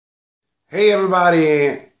Hey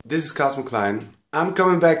everybody, this is Cosmo Klein. I'm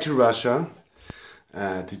coming back to Russia,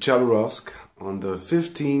 to Khabarovsk on the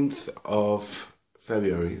 15th of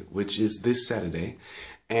February, which is this Saturday,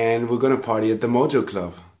 and we're gonna party at the Mojo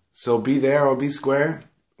Club. So be there or be square,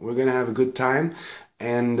 we're gonna have a good time,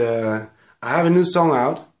 and I have a new song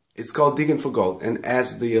out. It's called Digging for Gold, and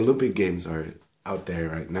as the Olympic Games are out there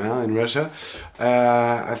right now in Russia,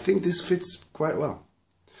 I think this fits quite well.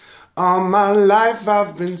 All my life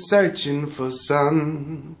I've been searching for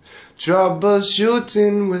sun,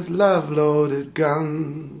 troubleshooting with love-loaded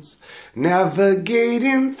guns,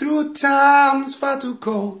 navigating through times far too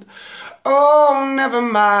cold. Oh, never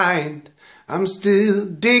mind, I'm still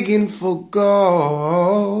digging for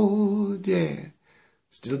gold, yeah.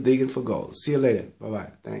 Still digging for gold. See you later.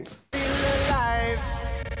 Bye-bye. Thanks.